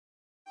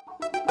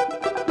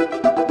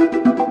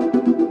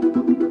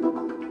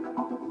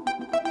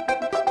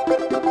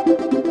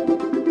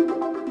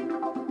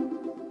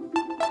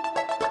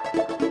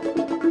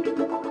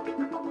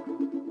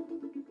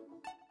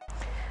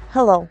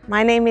Hello,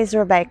 my name is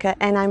Rebecca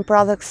and I'm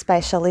product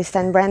specialist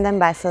and brand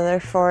ambassador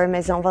for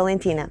Maison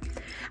Valentina.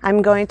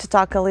 I'm going to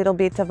talk a little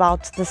bit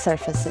about the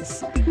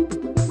surfaces.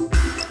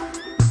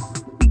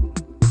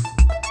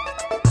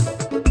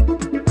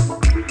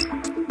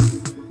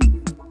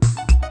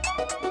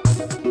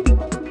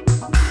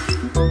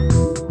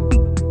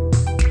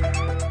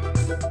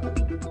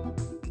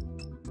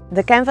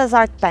 The canvas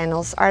art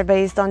panels are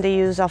based on the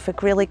use of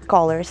acrylic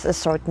colors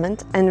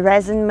assortment and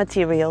resin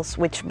materials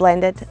which,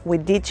 blended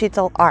with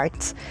digital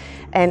arts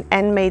and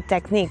handmade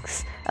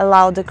techniques,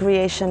 allow the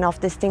creation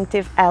of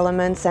distinctive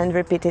elements and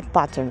repeated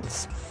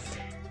patterns.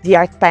 The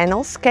art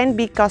panels can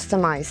be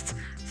customized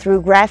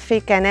through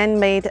graphic and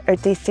handmade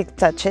artistic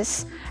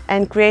touches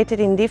and created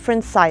in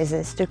different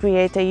sizes to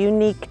create a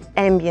unique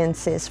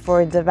ambiences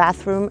for the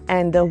bathroom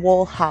and the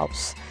whole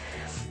house,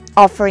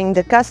 offering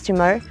the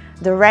customer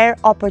the rare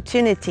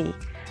opportunity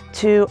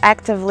to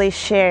actively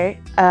share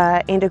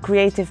in the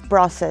creative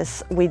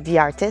process with the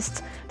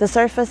artist. The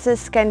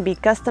surfaces can be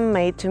custom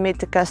made to meet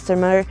the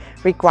customer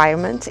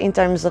requirements in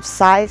terms of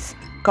size,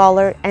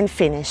 color and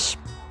finish.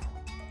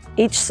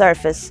 Each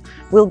surface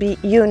will be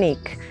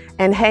unique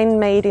and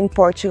handmade in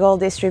Portugal,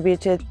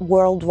 distributed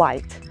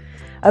worldwide.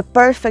 A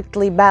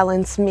perfectly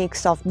balanced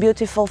mix of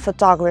beautiful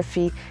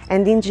photography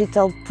and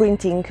digital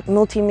printing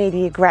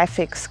multimedia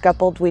graphics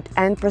coupled with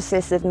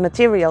hand-processed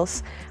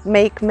materials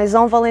make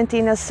Maison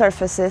Valentina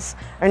Surfaces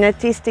an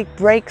artistic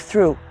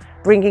breakthrough,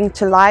 bringing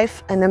to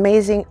life an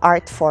amazing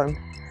art form.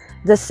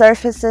 The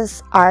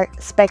surfaces are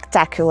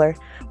spectacular,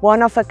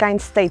 one-of-a-kind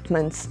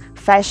statements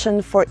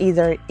fashioned for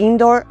either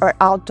indoor or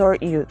outdoor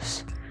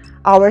use.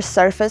 Our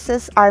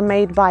surfaces are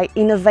made by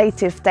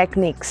innovative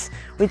techniques,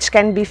 which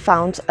can be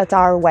found at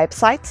our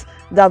website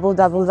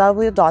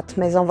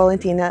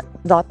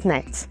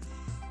www.maisonvalentina.net.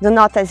 Do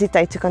not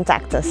hesitate to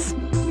contact us.